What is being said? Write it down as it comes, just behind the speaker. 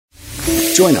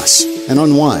Join us and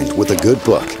unwind with a good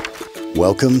book.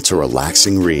 Welcome to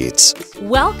Relaxing Reads.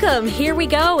 Welcome. Here we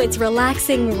go. It's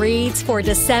Relaxing Reads for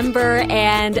December,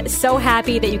 and so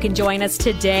happy that you can join us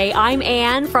today. I'm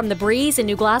Anne from The Breeze in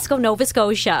New Glasgow, Nova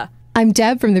Scotia. I'm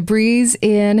Deb from The Breeze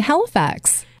in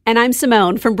Halifax. And I'm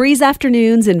Simone from Breeze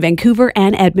Afternoons in Vancouver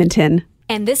and Edmonton.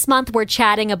 And this month we're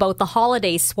chatting about The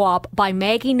Holiday Swap by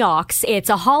Maggie Knox. It's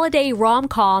a holiday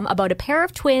rom-com about a pair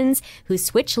of twins who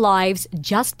switch lives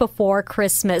just before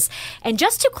Christmas. And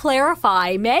just to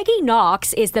clarify, Maggie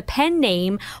Knox is the pen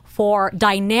name for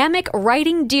dynamic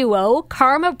writing duo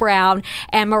Karma Brown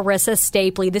and Marissa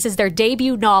Stapley. This is their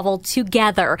debut novel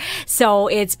together. So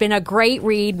it's been a great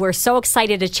read. We're so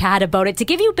excited to chat about it. To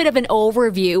give you a bit of an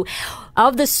overview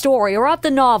of the story or of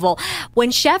the novel,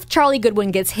 when chef Charlie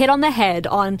Goodwin gets hit on the head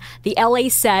on the LA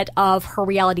set of her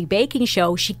reality baking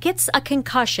show, she gets a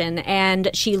concussion and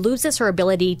she loses her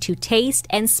ability to taste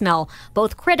and smell,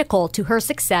 both critical to her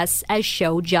success as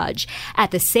show judge.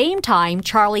 At the same time,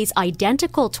 Charlie's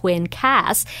identical twin,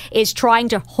 Cass, is trying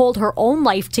to hold her own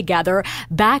life together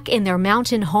back in their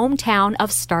mountain hometown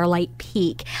of Starlight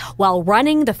Peak, while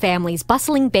running the family's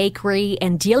bustling bakery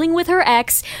and dealing with her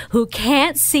ex, who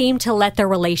can't seem to let their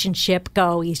relationship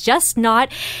go. He's just not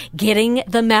getting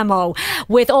the memo.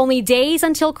 With only days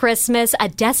until Christmas, a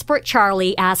desperate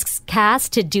Charlie asks Cass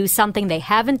to do something they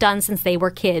haven't done since they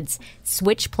were kids: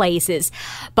 switch places.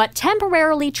 But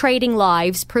temporarily trading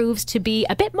lives proves to be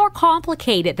a bit more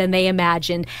complicated than they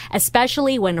imagined,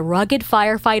 especially when rugged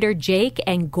firefighter Jake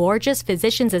and gorgeous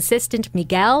physician's assistant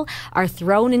Miguel are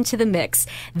thrown into the mix.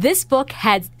 This book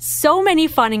had so many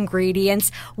fun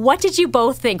ingredients. What did you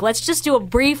both think? Let's just do a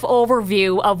brief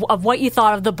overview of what you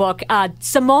thought of the book.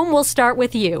 Simone, we'll start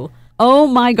with you. Oh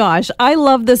my gosh, I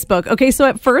love this book. Okay, so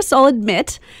at first I'll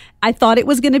admit I thought it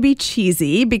was going to be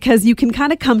cheesy, because you can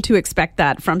kind of come to expect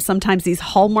that from sometimes these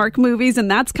Hallmark movies, and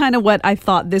that's kind of what I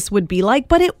thought this would be like,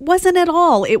 but it wasn't at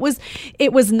all. It was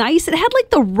nice. It had like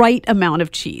the right amount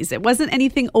of cheese. It wasn't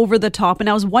anything over the top, and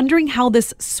I was wondering how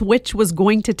this switch was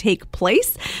going to take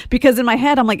place, because in my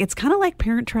head I'm like, it's kind of like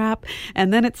Parent Trap,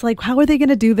 and then it's like, how are they going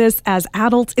to do this as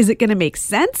adults? Is it going to make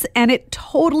sense? And it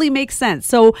totally makes sense.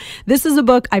 So this is a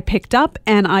book I picked up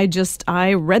and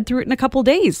I read through it in a couple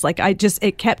days.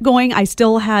 It kept going. I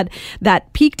still had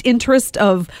that piqued interest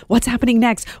of what's happening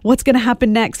next, what's going to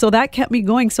happen next. So that kept me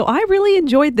going. So I really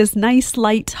enjoyed this nice,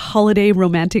 light holiday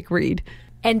romantic read.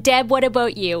 And Deb, what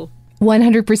about you?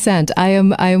 100%. I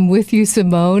am with you,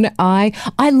 Simone. I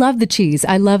love the cheese.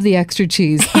 I love the extra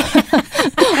cheese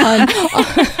on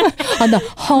the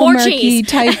Hallmarky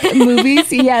type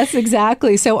movies. Yes,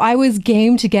 exactly. So I was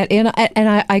game to get in,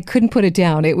 and I couldn't put it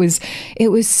down. It was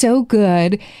so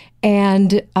good.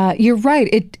 And you're right.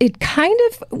 It kind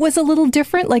of was a little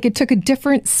different. Like, it took a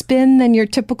different spin than your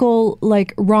typical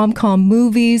like rom-com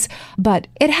movies, but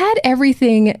it had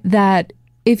everything that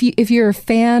if you're a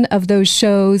fan of those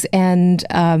shows and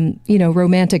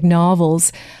romantic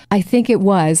novels, I think it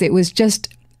was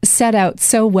just set out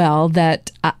so well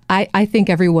that I think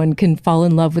everyone can fall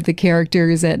in love with the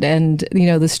characters and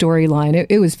the storyline.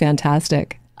 It was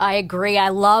fantastic. I agree. I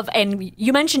love, and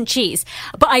you mentioned cheese,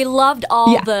 but I loved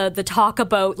all the talk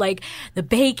about like the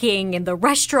baking and the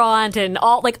restaurant and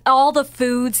all the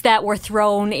foods that were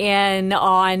thrown in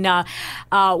on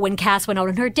when Cass went out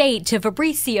on her date to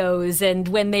Fabrizio's, and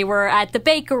when they were at the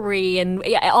bakery, and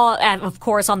of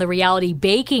course on the reality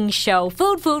baking show.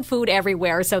 Food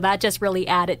everywhere. So that just really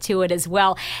added to it as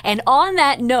well. And on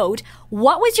that note,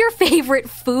 what was your favorite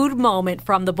food moment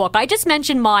from the book? I just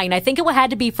mentioned mine. I think it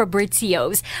had to be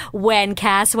Fabrizio's, when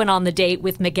Cass went on the date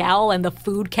with Miguel and the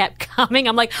food kept coming.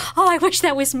 I'm like, oh, I wish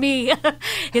that was me,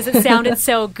 because it sounded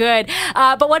so good.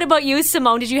 But what about you,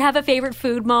 Simone? Did you have a favorite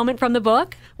food moment from the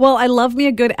book? Well, I love me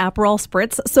a good Aperol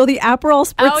Spritz. So the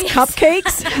Aperol Spritz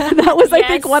cupcakes, that was, I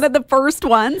think, one of the first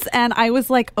ones. And I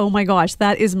was like, oh my gosh,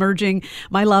 that is merging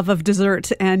my love of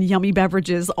dessert and yummy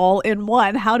beverages all in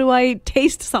one. How do I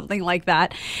taste something like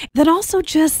that? Then also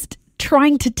just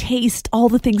trying to taste all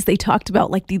the things they talked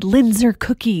about, like the Linzer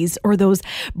cookies or those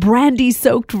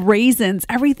brandy-soaked raisins.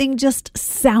 Everything just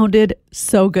sounded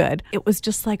so good. It was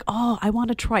just like, oh, I want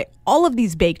to try all of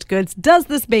these baked goods. Does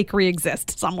this bakery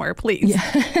exist somewhere, please? Yeah.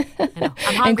 I know.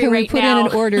 I'm hungry and can we put now. in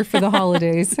an order for the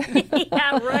holidays?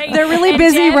 Yeah, right. They're really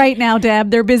busy right now,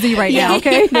 Deb. They're busy right now,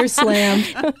 okay? They're slammed.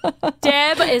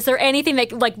 Deb, is there anything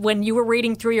that, like, when you were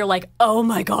reading through, you're like, oh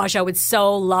my gosh, I would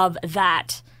so love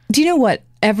that? Do you know what?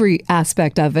 every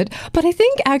aspect of it. But I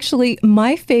think actually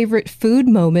my favorite food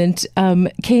moment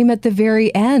came at the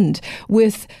very end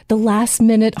with the last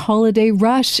minute holiday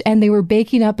rush, and they were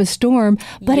baking up a storm,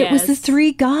 but it was the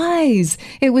three guys.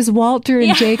 It was Walter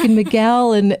and Jake and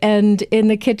Miguel and in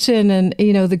the kitchen, and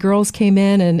the girls came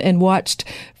in and watched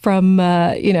from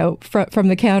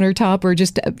the countertop, or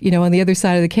just on the other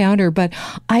side of the counter. But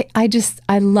I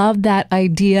love that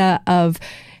idea of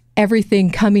everything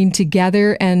coming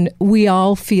together, and we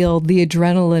all feel the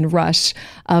adrenaline rush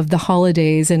of the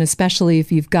holidays, and especially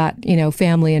if you've got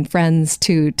family and friends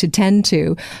to tend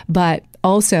to. But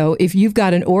also, if you've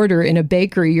got an order in a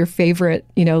bakery, your favorite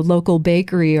local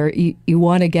bakery, or you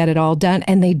want to get it all done,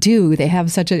 and they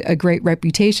have such a great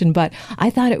reputation. But I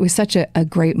thought it was such a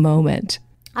great moment.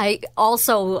 I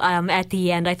also, at the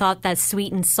end, I thought that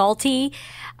sweet and salty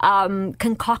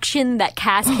concoction that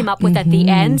Cass came up with at the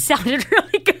end sounded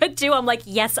really good too. I'm like,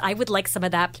 yes, I would like some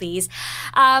of that, please.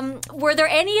 Were there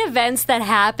any events that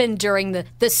happened during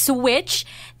the switch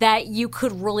that you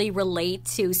could really relate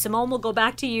to? Simone, we'll go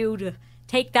back to you to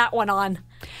take that one on.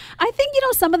 I think,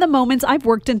 some of the moments, I've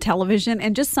worked in television,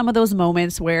 and just some of those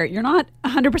moments where you're not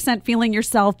 100% feeling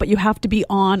yourself, but you have to be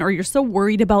on, or you're so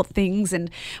worried about things and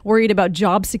worried about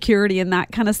job security and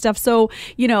that kind of stuff. So,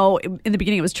 in the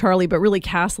beginning it was Charlie, but really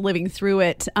Cass living through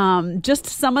it. Just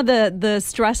some of the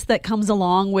stress that comes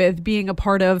along with being a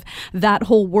part of that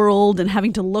whole world and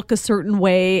having to look a certain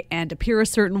way and appear a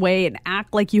certain way and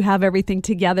act like you have everything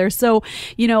together. So,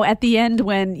 at the end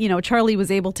when, Charlie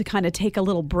was able to kind of take a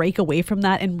little break away from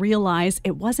that and realize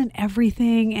it wasn't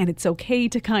everything, and it's okay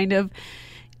to kind of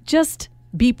just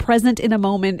be present in a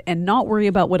moment and not worry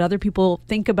about what other people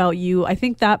think about you. I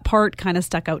think that part kind of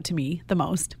stuck out to me the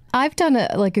most. I've done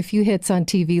a few hits on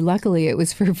TV. Luckily, it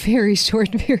was for a very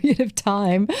short period of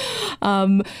time.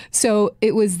 So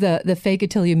it was the fake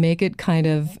it till you make it kind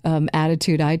of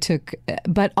attitude I took.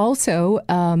 But also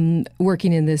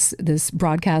working in this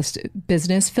broadcast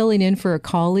business, filling in for a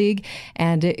colleague.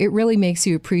 And it really makes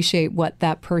you appreciate what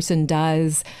that person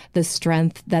does, the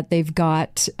strength that they've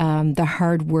got, the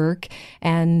hard work.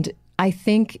 And I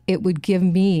think it would give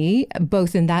me,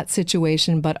 both in that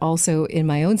situation, but also in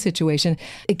my own situation,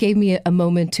 it gave me a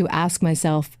moment to ask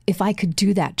myself if I could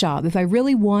do that job. If I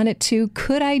really wanted to,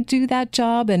 could I do that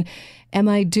job? And am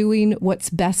I doing what's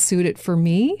best suited for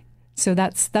me? So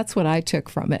that's what I took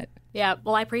from it. Yeah,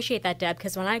 well, I appreciate that, Deb,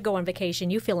 because when I go on vacation,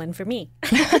 you fill in for me.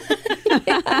 So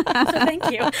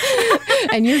thank you.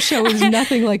 And your show is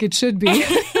nothing like it should be.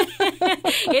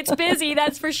 It's busy,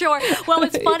 that's for sure. Well,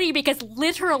 it's funny because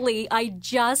literally I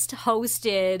just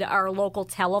hosted our local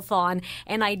telethon,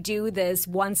 and I do this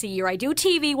once a year. I do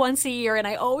TV once a year, and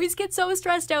I always get so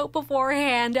stressed out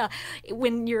beforehand.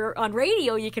 When you're on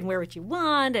radio, you can wear what you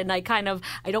want, and I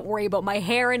don't worry about my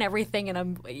hair and everything. And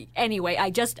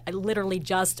I literally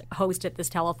just hosted this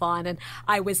telethon, and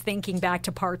I was thinking back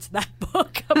to parts of that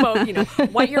book about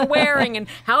what you're wearing and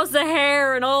how's the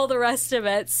hair and all the rest of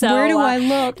it. So where do I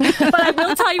look? But I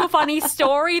will tell you a funny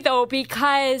story, though,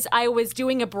 because I was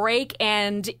doing a break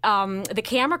and the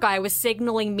camera guy was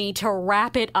signaling me to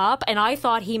wrap it up, and I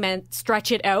thought he meant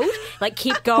stretch it out, like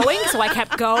keep going. So I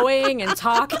kept going and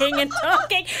talking, and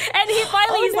he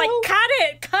finally he's like,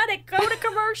 cut it, go to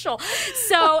commercial.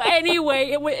 So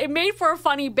anyway, it made for a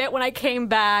funny bit when I came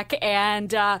back,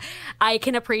 and I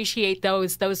can appreciate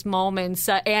those moments.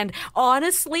 And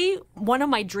honestly, one of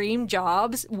my dream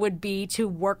jobs would be to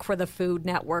work for the Food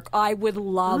Network. I would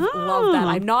love that.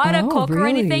 I'm not a cook or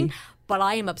anything, but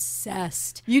I am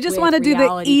obsessed. You just want to do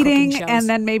the eating and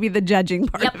then maybe the judging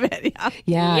part of it.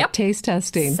 Yeah, taste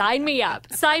testing. Sign me up.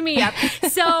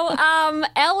 So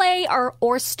LA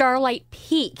or Starlight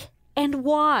Peak. And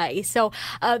why? So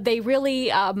they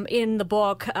really, in the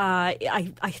book,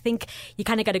 I think you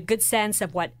kind of got a good sense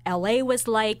of what L.A. was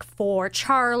like for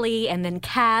Charlie, and then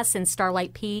Cass and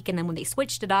Starlight Peak. And then when they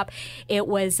switched it up, it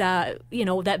was,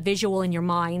 that visual in your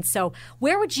mind. So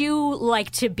where would you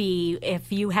like to be if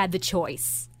you had the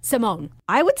choice? Simone.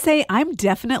 I would say I'm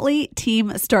definitely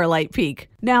Team Starlight Peak.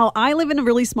 Now, I live in a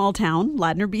really small town,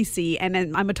 Ladner, BC,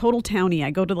 and I'm a total townie. I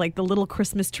go to the little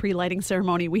Christmas tree lighting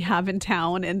ceremony we have in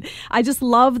town, and I just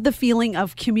love the feeling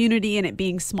of community and it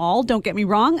being small. Don't get me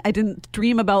wrong, I didn't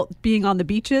dream about being on the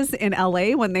beaches in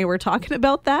LA when they were talking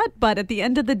about that, but at the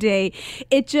end of the day,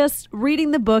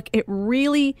 reading the book, it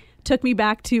really took me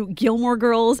back to Gilmore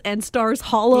Girls and Stars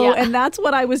Hollow, and that's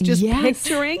what I was just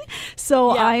picturing.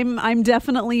 So I'm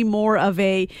definitely more of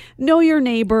a know your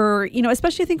neighbor,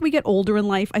 especially I think we get older in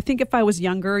life. I think if I was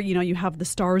younger, you have the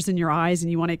stars in your eyes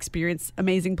and you want to experience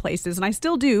amazing places, and I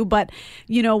still do, but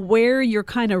where you're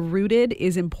kind of rooted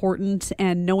is important,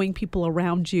 and knowing people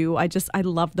around you. I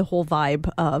love the whole vibe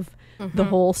of the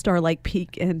whole Starlight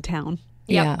Peak in town.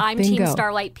 Yeah, I'm Team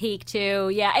Starlight Peak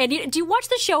too. Yeah, and do you watch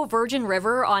the show Virgin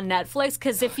River on Netflix?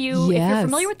 Because if you're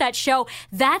familiar with that show,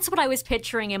 that's what I was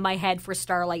picturing in my head for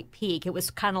Starlight Peak. It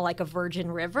was kind of like a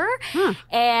Virgin River,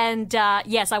 and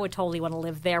yes, I would totally want to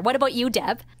live there. What about you,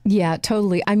 Deb? Yeah,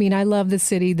 totally. I mean, I love the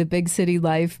city, the big city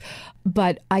life,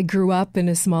 but I grew up in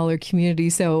a smaller community,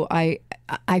 so I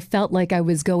felt like I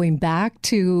was going back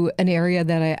to an area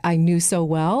that I knew so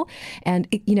well. And,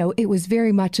 it was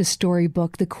very much a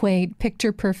storybook, the quaint,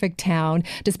 picture-perfect town,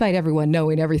 despite everyone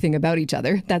knowing everything about each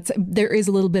other. There is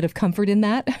a little bit of comfort in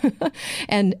that.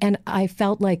 and I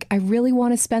felt like I really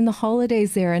want to spend the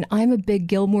holidays there. And I'm a big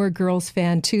Gilmore Girls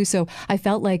fan, too. So I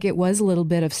felt like it was a little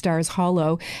bit of Stars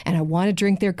Hollow. And I want to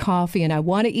drink their coffee, and I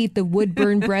want to eat the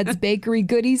Woodburn Bread's bakery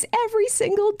goodies every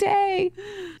single day.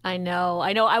 I know.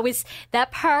 I was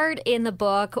that part in the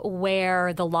book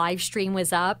where the live stream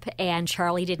was up and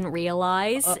Charlie didn't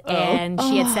realize, and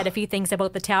she had said a few things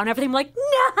about the town. Everything, I'm like,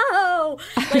 no!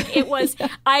 Like, it was,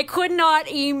 I could not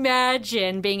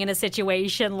imagine being in a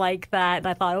situation like that. And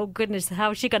I thought, oh goodness,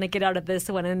 how is she going to get out of this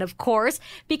one? And of course,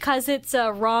 because it's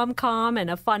a rom-com and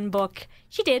a fun book,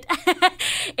 she did.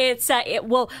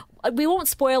 We won't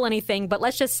spoil anything, but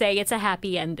let's just say it's a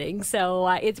happy ending. So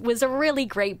it was a really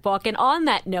great book. And on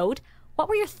that note, what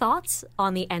were your thoughts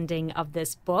on the ending of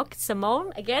this book?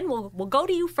 Simone, again, we'll go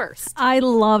to you first. I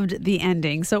loved the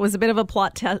ending. So it was a bit of a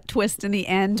plot twist in the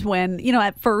end when,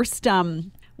 at first...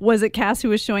 was it Cass who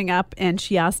was showing up and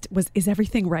she asked, is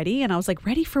everything ready? And I was like,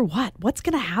 ready for what? What's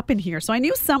going to happen here? So I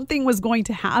knew something was going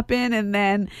to happen. And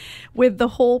then with the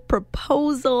whole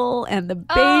proposal and the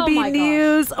baby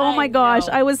news, oh my gosh,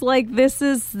 I was like, this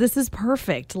is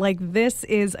perfect. Like, this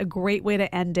is a great way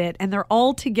to end it. And they're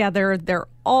all together. They're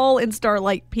all in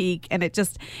Starlight Peak. And it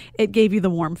gave you the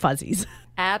warm fuzzies.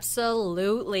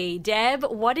 Absolutely. Deb,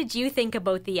 what did you think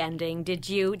about the ending? Did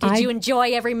you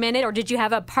enjoy every minute, or did you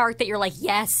have a part that you're like,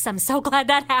 yes, I'm so glad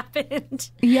that happened?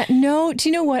 Yeah, no, do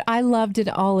you know what? I loved it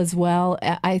all as well.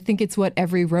 I think it's what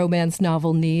every romance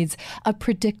novel needs, a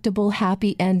predictable,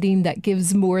 happy ending that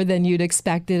gives more than you'd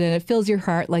expected, and it fills your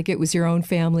heart like it was your own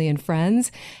family and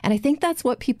friends. And I think that's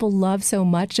what people love so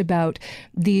much about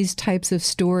these types of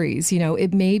stories.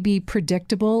 It may be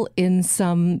predictable in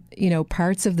some,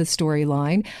 parts of the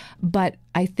storyline, but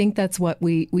I think that's what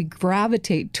we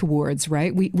gravitate towards,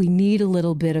 right? We need a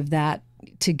little bit of that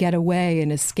to get away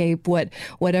and escape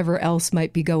whatever else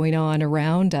might be going on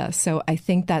around us. So I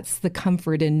think that's the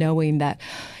comfort in knowing that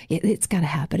it's got to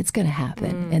happen. It's going to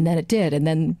happen. And then it did. And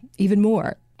then even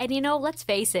more. And let's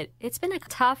face it, it's been a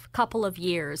tough couple of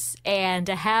years. And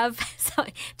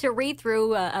to read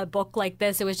through a book like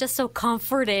this, it was just so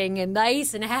comforting and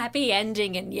nice and happy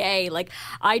ending, and yay. Like,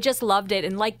 I just loved it.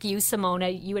 And like you,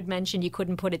 Simona, you had mentioned you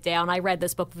couldn't put it down. I read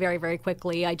this book very, very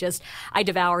quickly. I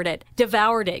devoured it.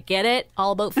 Get it?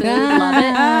 All about food. Love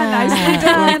it. Nicely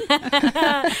done.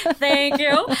 Thank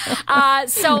you.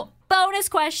 So, bonus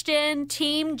question,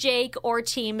 Team Jake or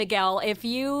Team Miguel, if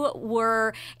you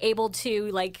were able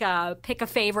to pick a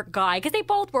favorite guy, because they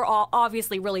both were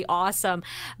obviously really awesome,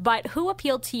 but who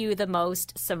appealed to you the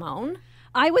most, Simone?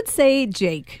 I would say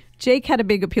Jake. Jake had a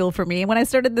big appeal for me. And when I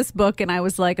started this book and I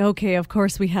was like, okay, of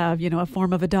course we have, a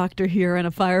form of a doctor here and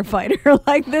a firefighter.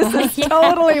 Like, this is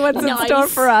totally what's in store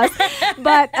for us.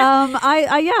 But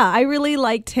I really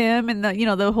liked him, and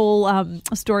the whole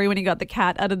story when he got the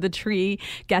cat out of the tree,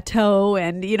 Gateau,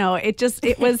 and I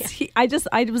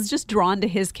was just drawn to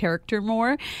his character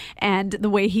more, and the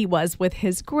way he was with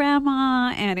his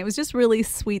grandma, and it was just really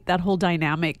sweet, that whole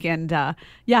dynamic. And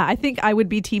I think I would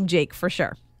be Team Jake for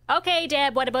sure. Okay,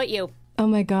 Deb, what about you? Oh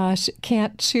my gosh,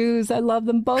 can't choose. I love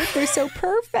them both. They're so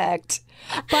perfect.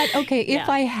 But okay, if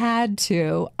I had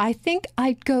to, I think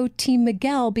I'd go Team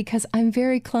Miguel because I'm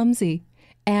very clumsy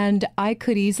and I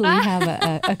could easily have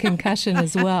a concussion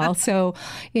as well. So,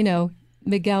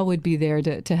 Miguel would be there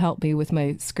to help me with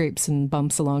my scrapes and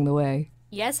bumps along the way.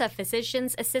 Yes, a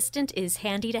physician's assistant is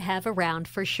handy to have around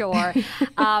for sure.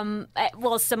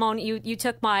 Well, Simone, you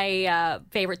took my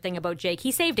favorite thing about Jake.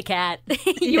 He saved a cat.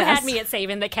 You had me at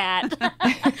saving the cat.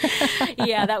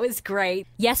 Yeah, that was great.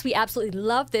 Yes, we absolutely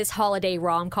love this holiday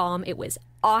rom-com. It was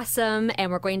awesome. And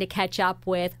we're going to catch up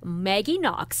with Maggie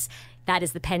Knox. That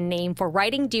is the pen name for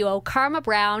writing duo Karma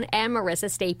Brown and Marissa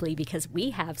Stapley, because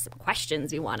we have some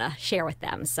questions we want to share with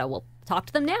them. So we'll talk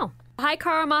to them now. Hi,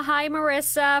 Karma. Hi,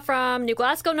 Marissa from New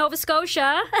Glasgow, Nova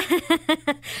Scotia.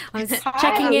 I was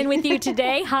checking in with you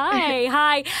today.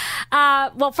 Hi.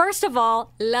 Well, first of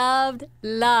all, loved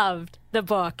the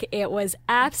book. It was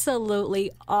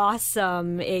absolutely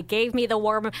awesome. It gave me the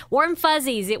warm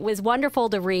fuzzies. It was wonderful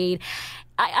to read.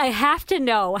 I have to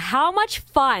know, how much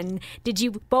fun did you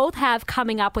both have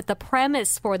coming up with the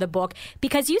premise for the book?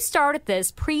 Because you started this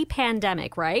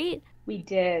pre-pandemic, right? We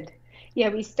did. Yeah,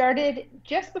 we started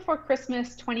just before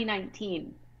Christmas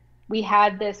 2019. We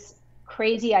had this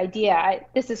crazy idea.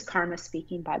 This is Karma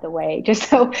speaking, by the way, just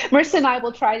so Marissa and I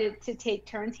will try to take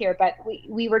turns here. But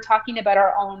we were talking about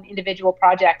our own individual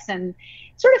projects and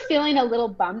sort of feeling a little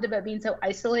bummed about being so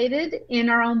isolated in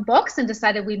our own books, and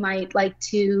decided we might like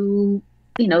to,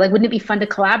 wouldn't it be fun to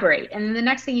collaborate? And then the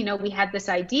next thing you know, we had this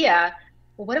idea.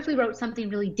 Well, what if we wrote something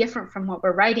really different from what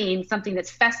we're writing, something that's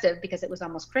festive because it was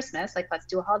almost Christmas, like let's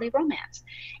do a holiday romance.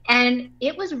 And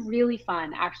it was really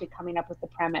fun actually coming up with the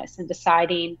premise and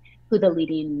deciding who the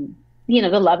leading, the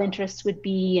love interests would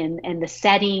be and the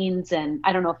settings. And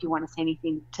I don't know if you want to say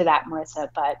anything to that, Marissa,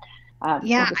 but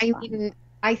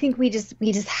I think we just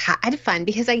had fun,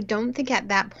 because I don't think at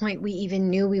that point we even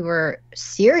knew we were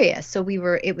serious. So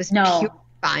it was pure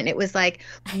fun. It was like,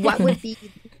 what would be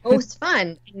most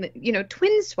fun?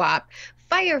 Twin swap,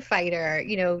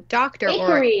 firefighter, doctor,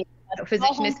 bakery, or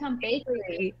physician,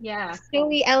 bakery. Yeah.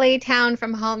 Silly LA town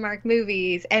from Hallmark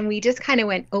movies. And we just kind of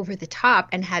went over the top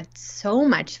and had so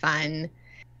much fun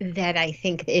that I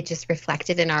think it just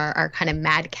reflected in our kind of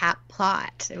madcap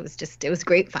plot. It was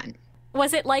great fun.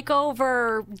 Was it like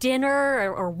over dinner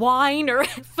or wine or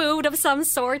food of some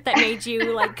sort that made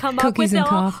you like come up with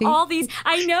all these?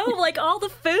 I know, like all the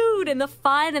food and the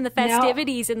fun and the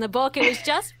festivities in the book. It was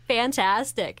just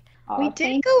fantastic. We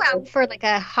did go out for like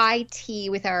a high tea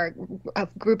with our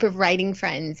group of writing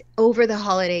friends over the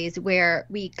holidays, where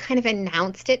we kind of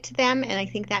announced it to them. And I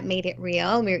think that made it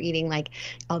real. We were eating like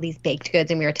all these baked goods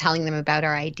and we were telling them about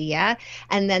our idea.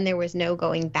 And then there was no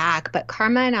going back. But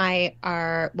Karma and I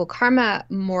Karma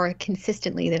more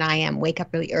consistently than I am, wake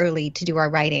up really early to do our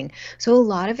writing. So a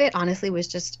lot of it honestly was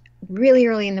just really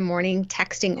early in the morning,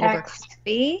 texting over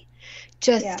coffee,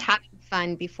 having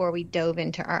fun before we dove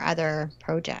into our other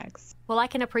projects. Well, I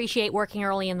can appreciate working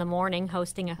early in the morning,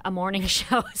 hosting a morning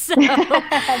show. So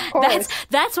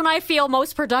that's when I feel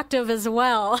most productive as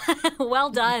well. Well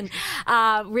done.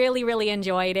 Really, really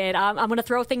enjoyed it. I'm going to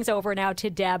throw things over now to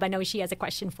Deb. I know she has a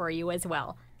question for you as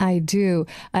well. I do.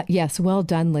 Yes, well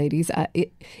done, ladies.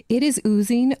 It is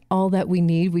oozing all that we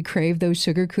need. We crave those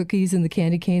sugar cookies and the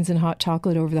candy canes and hot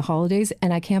chocolate over the holidays.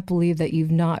 And I can't believe that you've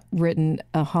not written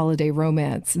a holiday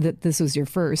romance, that this was your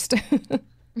first.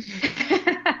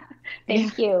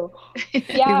 Thank you. Yeah,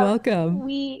 you're welcome.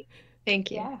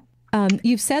 Thank you. Yeah.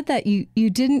 You've said that you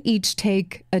didn't each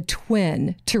take a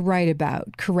twin to write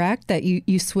about, correct? That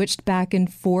you switched back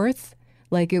and forth,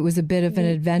 like it was a bit of an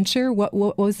adventure. What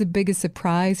was the biggest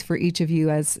surprise for each of you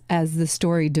as the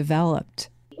story developed?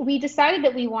 We decided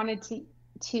that we wanted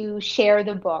to share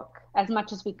the book as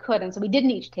much as we could. And so we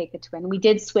didn't each take a twin. We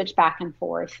did switch back and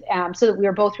forth so that we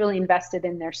were both really invested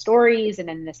in their stories and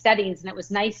in the settings. And it was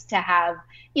nice to have,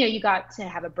 you got to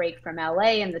have a break from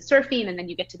LA and the surfing, and then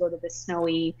you get to go to the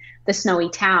snowy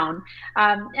town.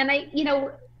 And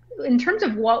in terms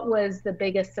of what was the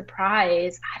biggest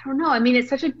surprise, I don't know. I mean, it's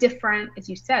such a different, as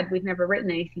you said, we've never written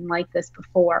anything like this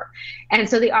before. And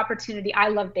so the opportunity, I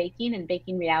love baking and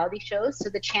baking reality shows. So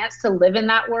the chance to live in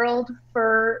that world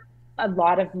for a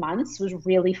lot of months was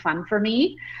really fun for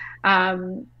me.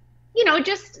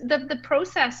 Just the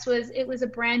process was a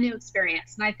brand new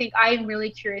experience. And I think I'm a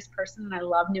really curious person and I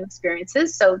love new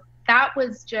experiences. So that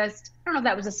was just, I don't know if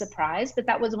that was a surprise, but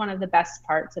that was one of the best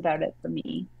parts about it for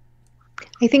me.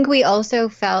 I think we also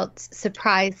felt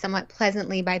surprised somewhat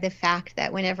pleasantly by the fact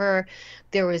that whenever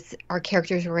our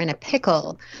characters were in a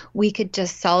pickle, we could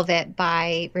just solve it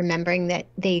by remembering that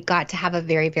they got to have a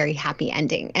very, very happy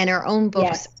ending. And our own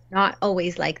books are not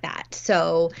always like that.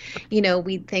 So,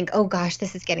 we'd think, oh gosh,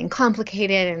 this is getting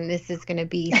complicated and this is going to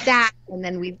be sad. And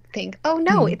then we'd think, oh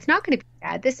no, it's not going to be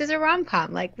sad. This is a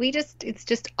rom-com. Like it's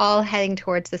just all heading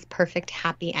towards this perfect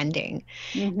happy ending.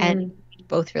 Mm-hmm. And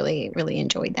both really, really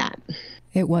enjoyed that.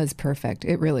 It was perfect.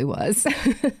 It really was.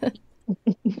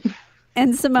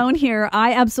 And Simone here,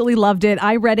 I absolutely loved it.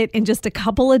 I read it in just a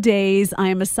couple of days. I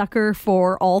am a sucker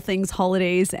for all things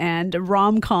holidays and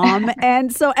rom-com.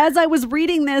 And so as I was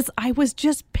reading this, I was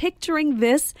just picturing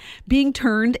this being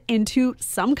turned into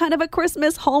some kind of a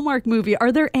Christmas Hallmark movie.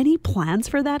 Are there any plans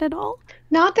for that at all?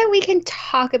 Not that we can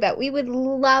talk about. We would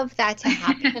love that to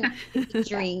happen.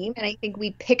 Dream, and I think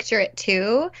we picture it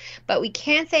too, but we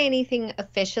can't say anything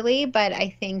officially. But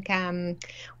I think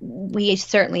we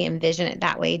certainly envision it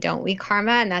that way, don't we,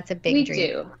 Karma? And that's a big dream. We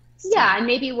do. Yeah, and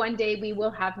maybe one day we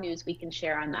will have news we can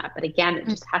share on that. But again, it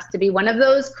just has to be one of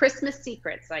those Christmas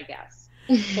secrets, I guess.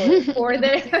 for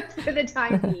the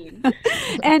time being.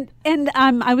 And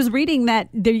I was reading that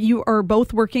you are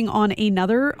both working on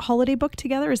another holiday book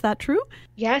together. Is that true?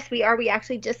 Yes, we are. We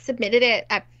actually just submitted it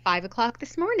at 5:00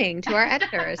 this morning to our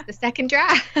editors, the second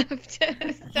draft.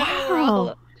 So we're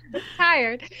all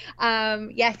tired.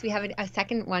 Yes, we have a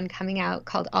second one coming out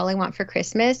called All I Want for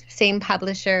Christmas. Same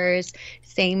publishers,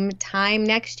 same time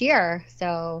next year.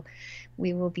 So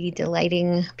we will be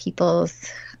delighting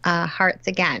people's hearts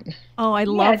again. Oh, I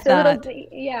love that.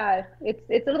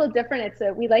 It's a little different.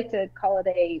 We like to call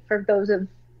it for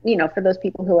those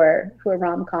people who are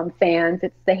rom-com fans,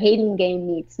 it's the Hating Game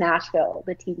meets Nashville,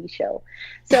 the TV show.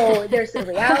 So there's a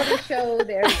reality show,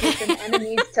 there's some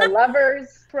enemies to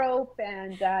lovers trope,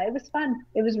 and it was fun.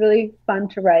 It was really fun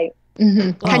to write.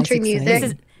 Mm-hmm. Country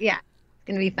music.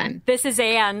 Going to be fun. This is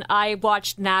Anne. I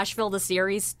watched Nashville, the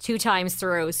series, 2 times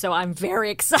through, so I'm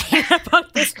very excited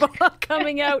about this book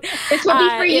coming out. This will be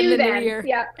for you then.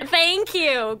 Yeah. Thank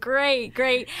you.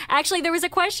 Great. Actually, there was a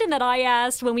question that I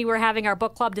asked when we were having our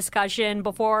book club discussion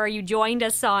before you joined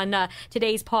us on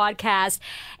today's podcast,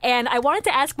 and I wanted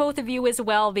to ask both of you as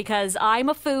well because I'm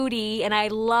a foodie and I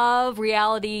love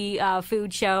reality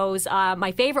food shows.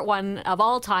 My favorite one of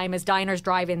all time is Diners,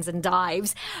 Drive-Ins, and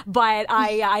Dives, but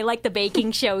I like the baking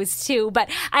shows too.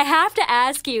 But I have to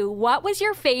ask you, what was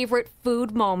your favorite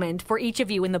food moment for each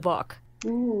of you in the book?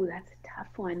 Ooh, that's a tough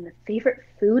one. The favorite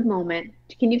food moment.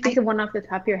 Can you think of one off the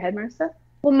top of your head, Marissa?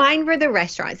 Well, mine were the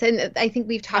restaurants. And I think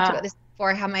we've talked about this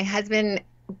before, how my husband,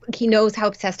 he knows how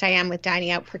obsessed I am with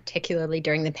dining out, particularly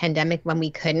during the pandemic when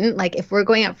we couldn't. Like if we're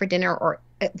going out for dinner, or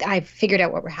I've figured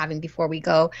out what we're having before we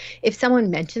go. If someone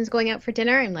mentions going out for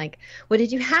dinner, I'm like, what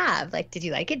did you have? Like, did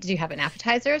you like it? Did you have an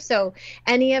appetizer? So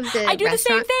any of the I do the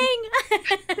same thing.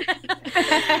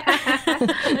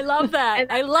 I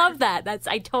love that.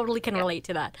 I totally can relate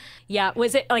to that. Yeah.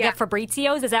 Was it like at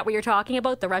Fabrizio's? Is that what you're talking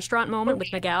about? The restaurant moment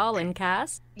with Miguel and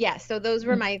Cass? Yeah. So those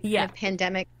were my kind of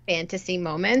pandemic fantasy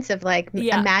moments of like,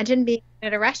 imagine being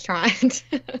at a restaurant.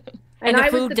 and the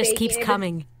food just keeps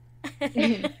coming.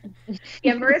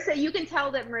 Yeah, Marissa, you can tell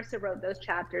that Marissa wrote those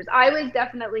chapters. I was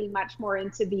definitely much more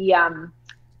into the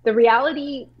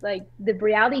reality, like the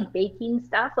reality baking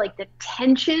stuff, like the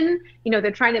tension.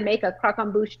 They're trying to make a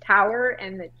croque-en-bouche tower,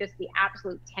 and just the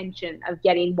absolute tension of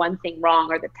getting one thing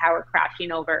wrong or the tower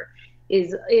crashing over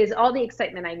is all the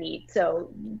excitement I need. So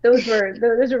those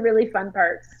are really fun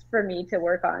parts for me to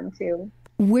work on too.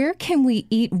 Where can we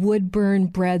eat Woodburn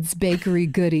Bread's bakery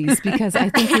goodies? Because I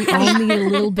think we all need a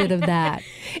little bit of that.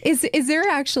 Is there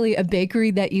actually a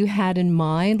bakery that you had in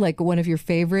mind, like one of your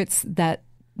favorites that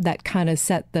kind of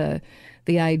set the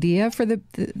idea for the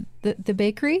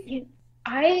bakery?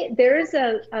 There's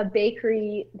a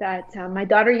bakery that my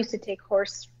daughter used to take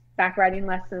horseback riding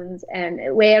lessons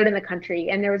and way out in the country,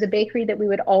 and there was a bakery that we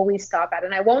would always stop at,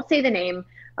 and I won't say the name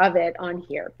of it on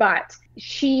here, but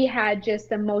she had just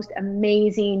the most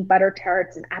amazing butter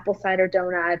tarts and apple cider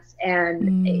donuts,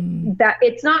 and that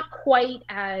it's not quite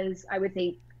as, I would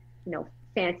say,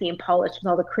 fancy and polished with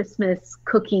all the Christmas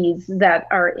cookies that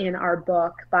are in our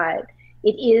book, but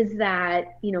it is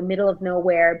that middle of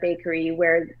nowhere bakery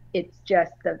where it's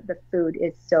just the food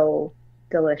is so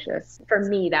delicious. For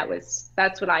me,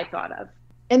 that's what I thought of.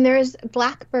 And there's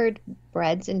Blackbird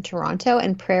Breads in Toronto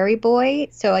and Prairie Boy.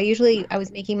 So I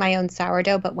was making my own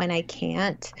sourdough, but when I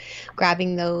can't,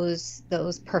 grabbing those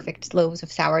perfect loaves of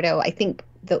sourdough, I think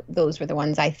those were the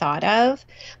ones I thought of.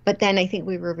 But then I think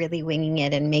we were really winging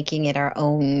it and making it our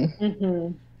own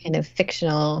kind of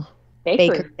fictional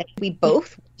bakery that we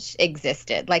both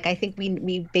existed. Like I think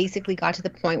we basically got to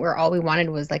the point where all we wanted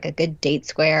was like a good date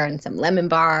square and some lemon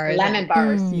bars.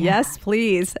 Yes,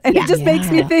 please. And it just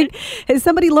makes me think, has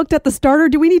somebody looked at the starter?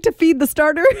 Do we need to feed the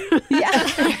starter?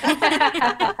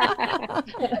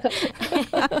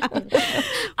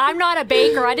 I'm not a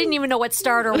baker. I didn't even know what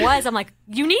starter was. I'm like,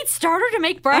 you need starter to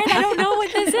make bread? I don't know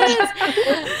what this is.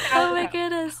 Oh my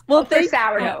goodness. Well, for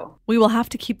sourdough. We will have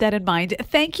to keep that in mind.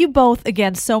 Thank you both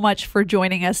again so much for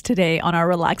joining us today on our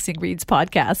Relaxing Reads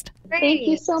podcast. Thank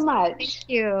you so much. Thank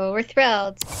you. We're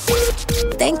thrilled.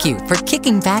 Thank you for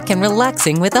kicking back and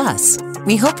relaxing with us.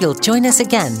 We hope you'll join us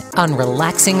again on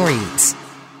Relaxing Reads.